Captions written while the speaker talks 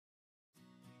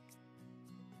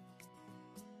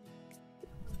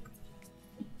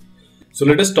So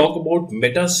let us talk about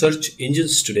meta search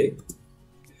engines today.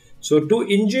 So to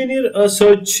engineer a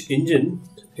search engine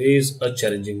is a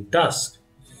challenging task.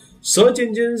 Search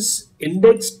engines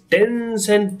index tens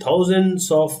and thousands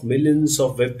of millions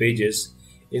of web pages,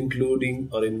 including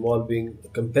or involving a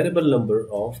comparable number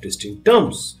of distinct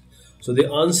terms. So they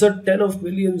answer 10 of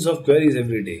millions of queries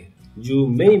every day. You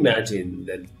may imagine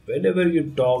that whenever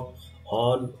you talk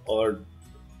on or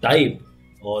type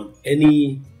on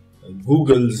any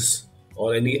Google's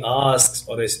or any asks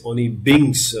or any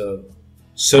Bing's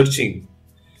searching,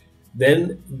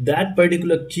 then that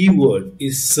particular keyword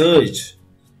is searched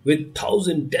with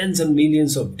thousands, tens and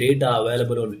millions of data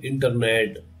available on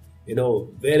internet,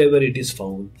 wherever it is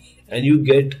found, and you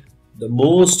get the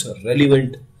most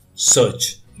relevant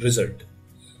search result.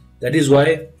 That is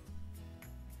why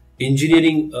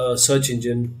engineering a search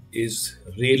engine is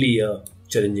really a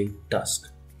challenging task.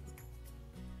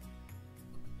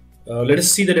 Let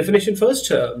us see the definition first.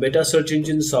 Meta search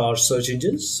engines are search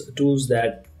engines, tools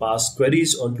that pass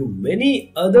queries onto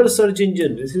many other search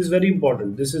engines. This is very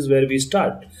important. This is where we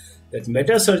start. That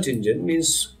meta search engine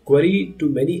means query to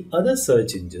many other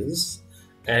search engines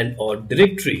and or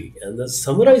directory, and then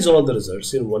summarize all the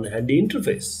results in one handy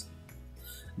interface.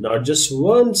 Not just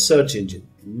one search engine,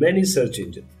 many search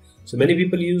engines. So many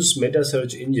people use meta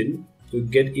search engine to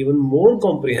get even more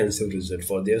comprehensive result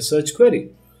for their search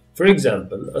query. For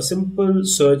example, a simple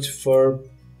search for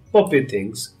puppy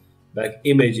things like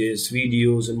images,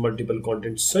 videos, and multiple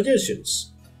content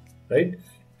suggestions, right?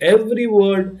 Every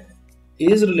word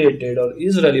is related or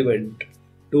is relevant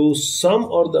to some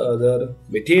or the other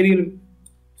material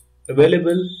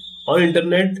available on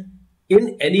internet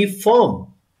in any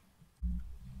form.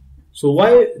 So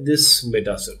why this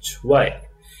meta search? Why?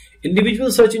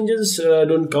 Individual search engines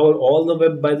don't cover all the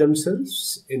web by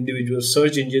themselves. Individual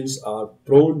search engines are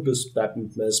prone to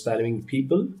spamming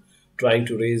people trying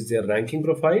to raise their ranking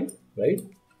profile, right?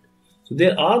 So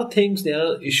there are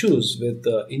issues with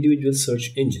individual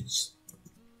search engines.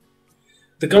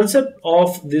 The concept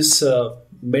of this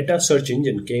meta search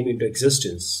engine came into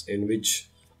existence in which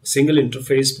a single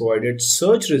interface provided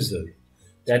search result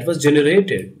that was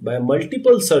generated by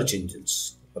multiple search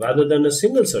engines rather than a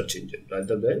single search engine,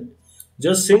 rather than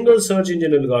just single search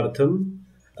engine algorithm.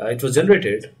 It was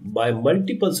generated by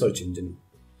multiple search engine.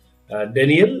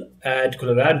 Daniel at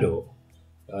Colorado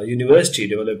University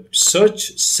developed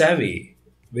Search Savvy,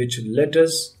 which let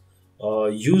us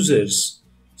users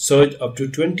search up to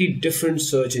 20 different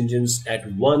search engines at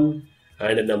one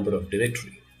and a number of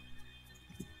directory.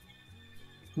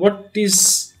 What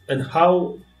is and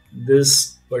how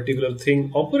this particular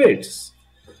thing operates?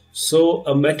 So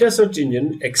a meta search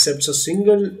engine accepts a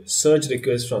single search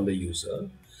request from the user.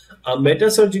 A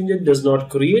meta search engine does not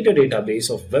create a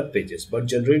database of web pages but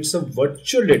generates a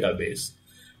virtual database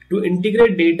to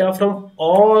integrate data from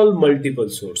all multiple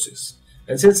sources.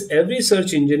 And since every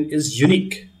search engine is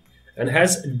unique and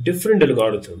has different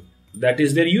algorithm, that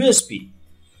is their USP.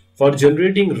 For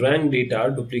generating rank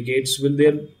data, duplicates will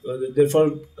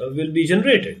will be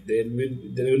generated.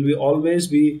 There will always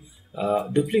be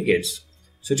duplicates.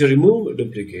 So to remove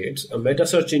duplicates, a meta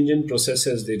search engine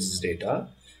processes this data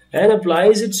and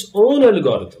applies its own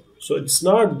algorithm. So it's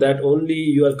not that only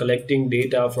you are collecting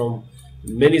data from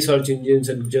many search engines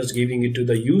and just giving it to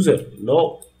the user.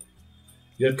 No,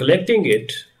 you are collecting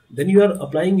it, then you are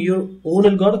applying your own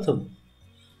algorithm.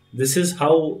 This is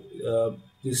how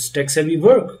this tech savvy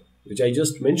work, which I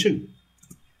just mentioned.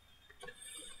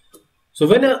 So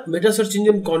when a meta search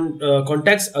engine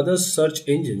contacts other search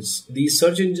engines, these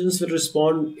search engines will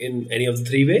respond in any of the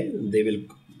three ways. They will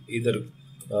either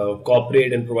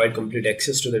cooperate and provide complete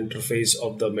access to the interface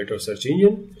of the meta search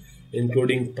engine,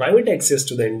 including private access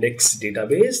to the index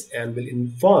database, and will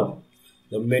inform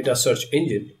the meta search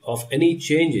engine of any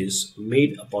changes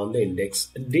made upon the index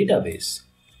database.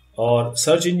 Or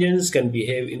search engines can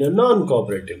behave in a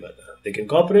non-cooperative manner. They can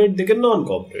cooperate, they can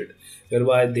non-cooperate,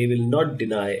 whereby they will not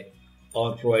deny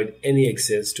or provide any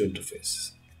access to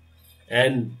interfaces.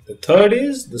 And the third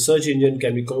is the search engine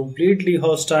can be completely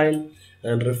hostile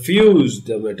and refuse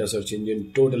the meta search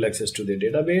engine total access to their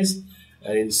database,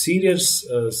 and in serious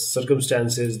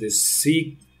circumstances they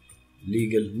seek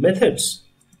legal methods.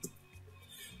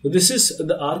 So this is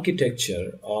the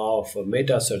architecture of a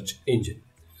meta search engine.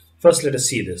 First, let us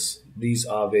see this. These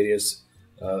are various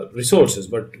resources,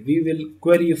 but we will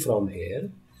query from here.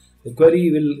 The query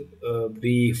will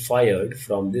be fired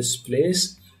from this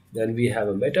place. Then we have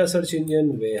a meta search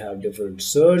engine. We have different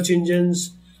search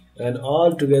engines, and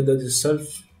all together this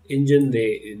search engine,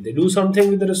 they do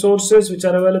something with the resources which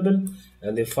are available,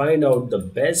 and they find out the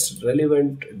best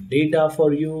relevant data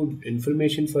for you,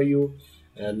 information for you,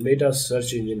 and meta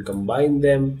search engine combine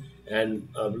them and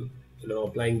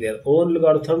applying their own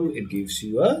algorithm, it gives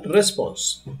you a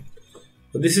response.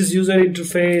 So this is user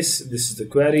interface, this is the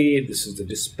query, this is the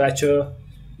dispatcher.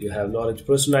 You have knowledge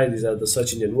personalized. These are the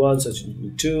search engine 1, search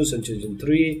engine 2, search engine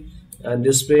 3, and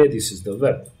display. This is the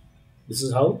web. This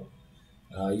is how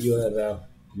your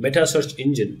meta search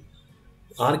engine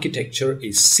architecture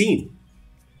is seen.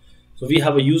 So we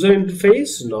have a user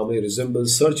interface, normally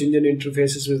resembles search engine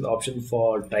interfaces with option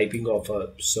for typing of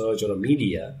a search or a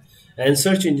media and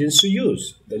search engines to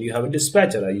use. Then you have a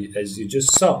dispatcher, as you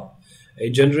just saw.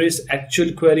 It generates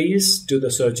actual queries to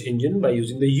the search engine by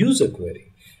using the user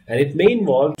query. And it may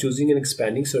involve choosing and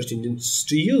expanding search engines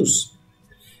to use.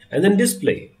 And then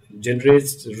display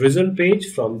generates the result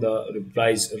page from the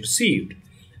replies received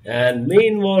and may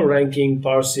involve ranking,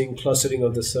 parsing, clustering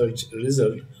of the search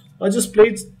result, or just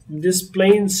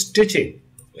plain stitching.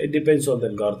 It depends on the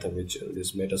algorithm which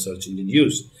this meta search engine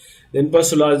use. Then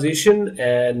personalization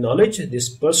and knowledge.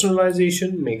 This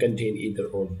personalization may contain either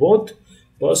or both.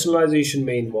 Personalization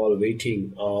may involve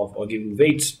weighting of or giving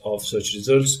weights of search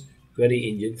results query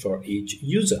engine for each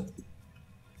user.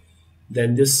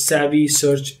 Then this Savvy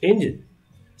Search Engine.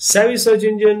 Savvy Search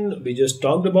Engine we just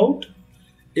talked about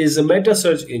is a meta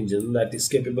search engine that is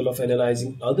capable of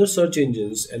analyzing other search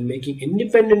engines and making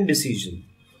independent decisions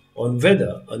on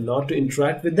whether or not to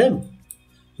interact with them.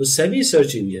 So Savvy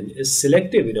Search Engine is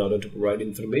selective in order to provide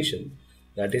information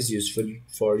that is useful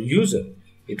for user.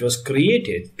 It was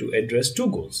created to address two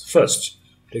goals. First,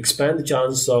 to expand the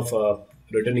chance of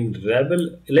returning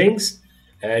reliable links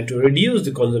and to reduce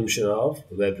the consumption of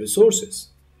web resources.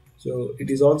 So it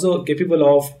is also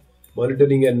capable of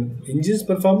monitoring an engine's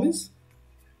performance,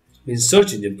 means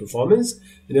search engine performance,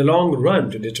 in a long run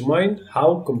to determine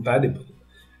how compatible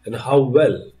and how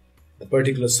well a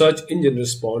particular search engine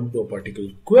responds to a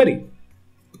particular query.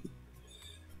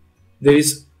 There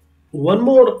is one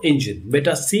more engine,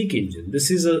 MetaSeek engine. This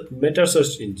is a meta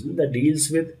search engine that deals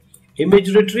with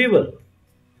image retrieval.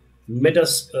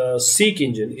 MetaSeek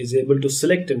engine is able to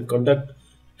select and conduct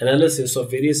analysis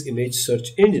of various image search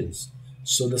engines.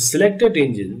 So the selected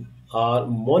engines are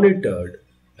monitored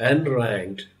and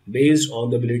ranked based on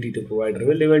the ability to provide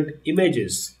relevant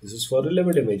images. This is for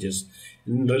relevant images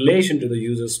in relation to the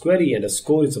user's query, and a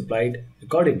score is applied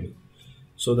accordingly.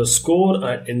 So the score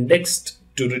are indexed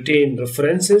to retain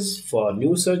references for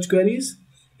new search queries.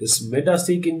 This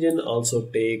MetaSeek engine also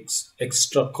takes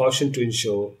extra caution to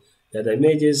ensure that the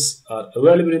images are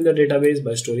available in the database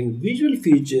by storing visual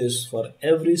features for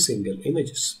every single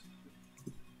images.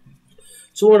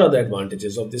 So what are the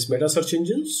advantages of this meta search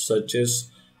engine? Such as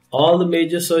all the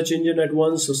major search engine at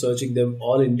once, so searching them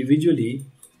all individually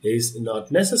is not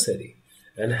necessary,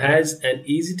 and has an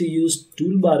easy to use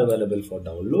toolbar available for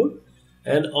download,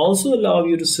 and also allow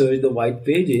you to search the white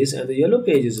pages and the yellow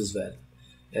pages as well,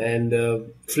 and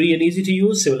free and easy to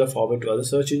use, similar format to other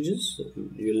search engines.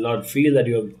 You will not feel that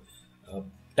you're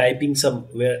typing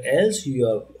somewhere else. You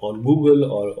are on Google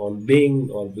or on Bing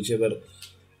or whichever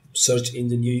search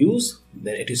engine you use.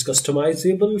 Then it is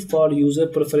customizable for user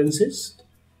preferences.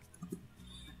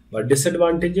 But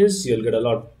disadvantages, you'll get a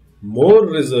lot more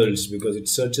results because it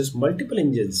searches multiple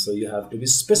engines, so you have to be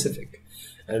specific,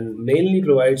 and mainly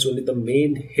provides only the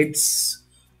main hits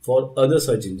for other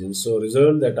search engines. So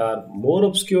results that are more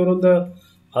obscure on the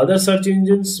other search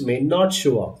engines may not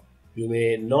show up. You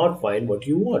may not find what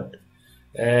you want,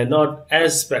 and not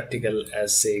as practical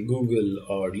as say Google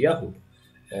or Yahoo.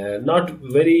 Not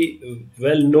very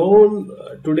well known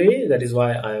today. That is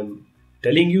why I am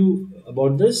telling you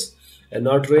about this, and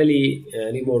not really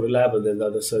any more reliable than the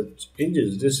other search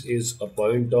engines. This is a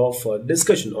point of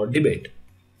discussion or debate.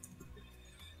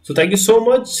 So thank you so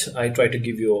much. I try to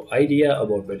give you an idea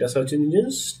about meta search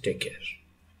engines. Take care.